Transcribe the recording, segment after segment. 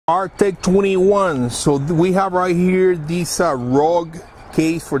Artech 21. So we have right here this ROG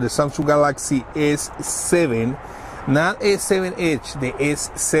case for the Samsung Galaxy S7, not S7 Edge, the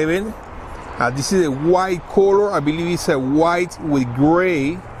S7. This is a white color. I believe it's a white with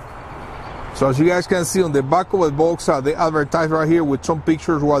gray. So as you guys can see on the back of the box, they advertise right here with some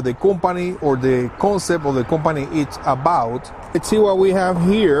pictures what the company or the concept of the company is about. Let's see what we have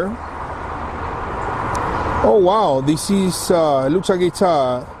here. Oh wow, this is looks like it's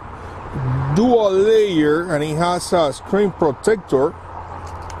a dual layer and it has a screen protector.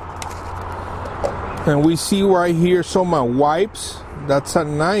 And we see right here some wipes. That's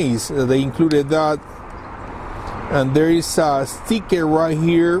nice. They included that. And there is a sticker right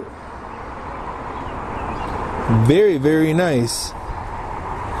here. Very, very nice.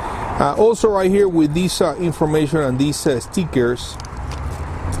 Also right here with this information and these stickers,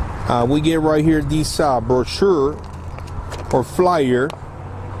 we get right here this brochure or flyer,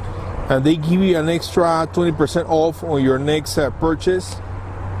 and they give you an extra 20% off on your next purchase.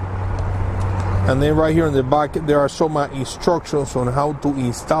 And then right here on the back there are some instructions on how to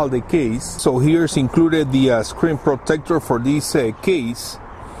install the case. So here's included the screen protector for this case,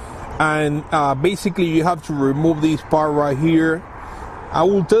 and basically you have to remove this part right here. I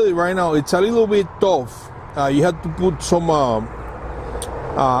will tell you right now, it's a little bit tough. You have to put some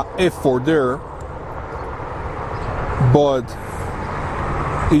effort there, but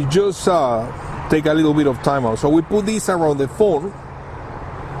it just take a little bit of time out. So we put this around the phone,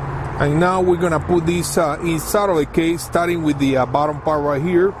 and now we're gonna put this inside of the case, starting with the bottom part right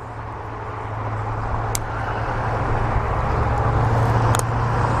here.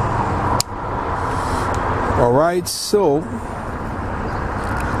 All right, so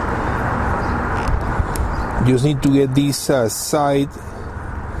just need to get this side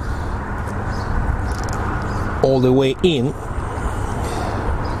all the way in,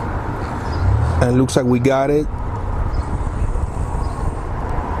 and looks like we got it.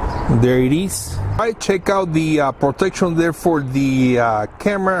 There it is. All right, check out the protection there for the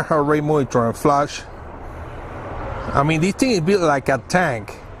camera, heart rate monitor, and flash. I mean, this thing is built like a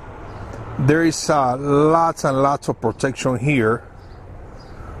tank. There is lots and lots of protection here.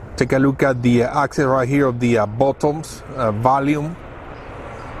 Take a look at the access right here of the buttons, volume,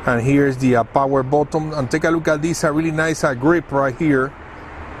 and here's the power button. And take a look at this really nice grip right here.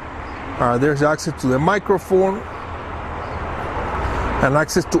 There's access to the microphone and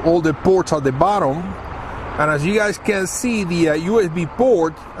access to all the ports at the bottom. And as you guys can see, the USB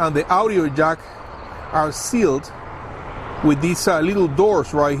port and the audio jack are sealed with these little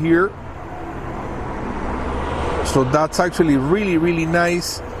doors right here. So that's actually really, really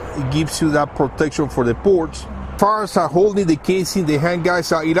nice. It gives you that protection for the ports. As far as holding the case in the hand,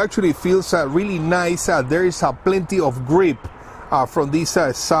 guys, it actually feels really nice. There is plenty of grip from these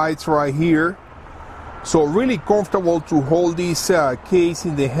sides right here. So really comfortable to hold this case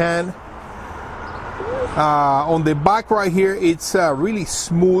in the hand. On the back right here, it's really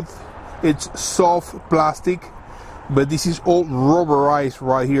smooth. It's soft plastic, but this is all rubberized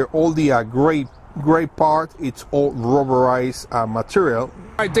right here. All the gray part, it's all rubberized material.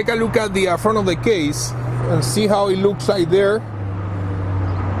 All right, take a look at the front of the case and see how it looks like there,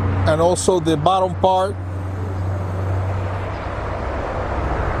 and also the bottom part.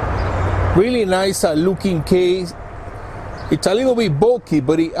 Really nice looking case. It's a little bit bulky,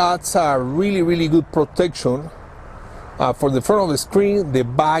 but it adds a really, really good protection for the front of the screen, the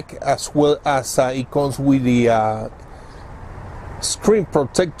back, as well as it comes with the screen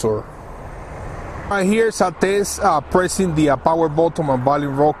protector. Right, here's a test pressing the power button and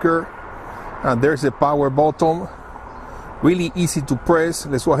volume rocker, and there's the power button. Really easy to press.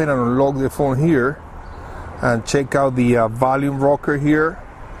 Let's go ahead and unlock the phone here and check out the volume rocker here.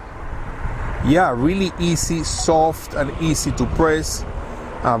 Yeah, really easy, soft, and easy to press.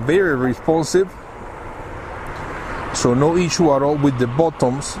 Very responsive. So no issue at all with the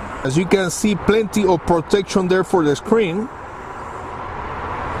buttons. As you can see, plenty of protection there for the screen.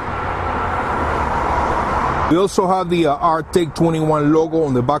 We also have the Artech 21 logo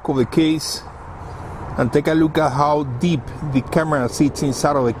on the back of the case. And take a look at how deep the camera sits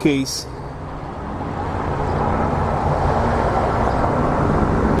inside of the case.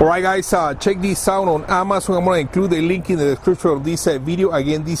 Alright guys, check this out on Amazon. I'm going to include the link in the description of this video.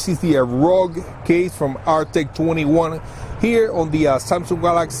 Again, this is the ROG case from Artech 21 here on the Samsung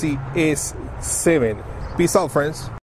Galaxy S7. Peace out, friends.